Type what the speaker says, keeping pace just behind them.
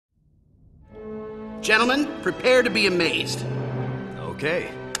Gentlemen, prepare to be amazed.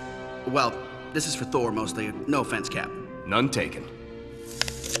 Okay. Well, this is for Thor mostly. No offense, Cap. None taken.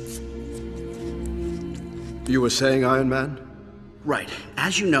 You were saying, Iron Man? Right.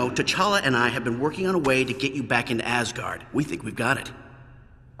 As you know, T'Challa and I have been working on a way to get you back into Asgard. We think we've got it.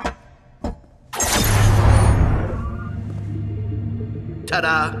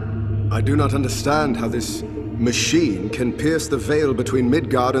 Ta-da! I do not understand how this machine can pierce the veil between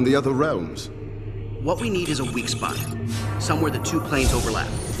Midgard and the other realms. What we need is a weak spot. Somewhere the two planes overlap.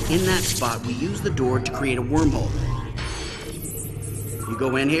 In that spot, we use the door to create a wormhole. You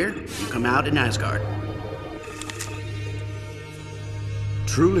go in here, you come out in Asgard.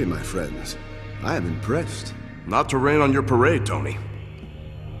 Truly, my friends, I am impressed. Not to rain on your parade, Tony.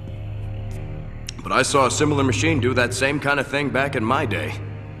 But I saw a similar machine do that same kind of thing back in my day.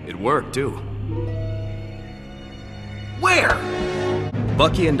 It worked, too. Where?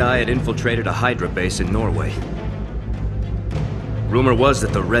 Bucky and I had infiltrated a Hydra base in Norway. Rumor was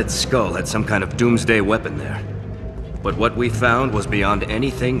that the Red Skull had some kind of doomsday weapon there. But what we found was beyond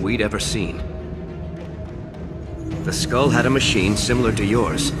anything we'd ever seen. The Skull had a machine similar to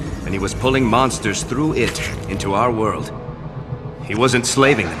yours, and he was pulling monsters through it into our world. He wasn't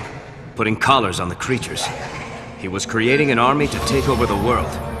slaving them, putting collars on the creatures. He was creating an army to take over the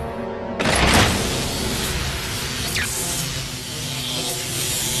world.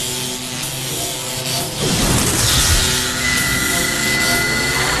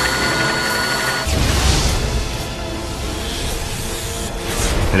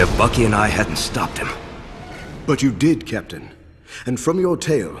 And if Bucky and I hadn't stopped him... But you did, Captain. And from your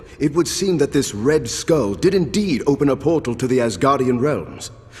tale, it would seem that this Red Skull did indeed open a portal to the Asgardian realms.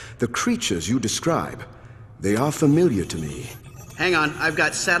 The creatures you describe, they are familiar to me. Hang on, I've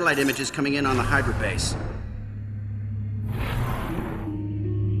got satellite images coming in on the Hydra base.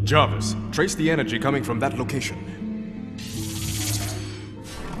 Jarvis, trace the energy coming from that location.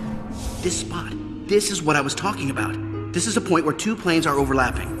 This spot, this is what I was talking about. This is a point where two planes are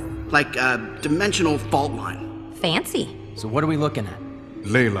overlapping. Like a dimensional fault line. Fancy. So what are we looking at?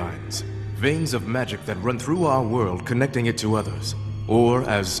 Ley lines. Veins of magic that run through our world, connecting it to others. Or,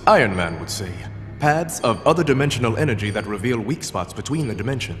 as Iron Man would say, paths of other dimensional energy that reveal weak spots between the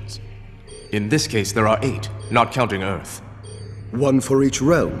dimensions. In this case, there are 8, not counting Earth. One for each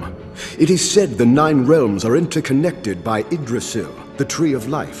realm. It is said the 9 realms are interconnected by Yggdrasil, the Tree of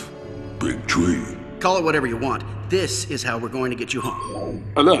Life. Big tree. Call it whatever you want. This is how we're going to get you home.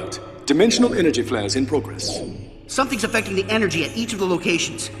 Alert. Dimensional energy flares in progress. Something's affecting the energy at each of the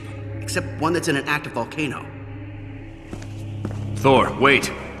locations, except one that's in an active volcano. Thor,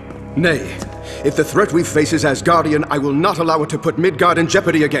 wait. Nay, if the threat we face is Asgardian, I will not allow it to put Midgard in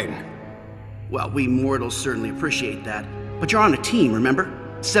jeopardy again. Well, we mortals certainly appreciate that. But you're on a team,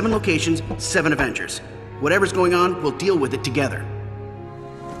 remember? 7 locations, 7 Avengers. Whatever's going on, we'll deal with it together.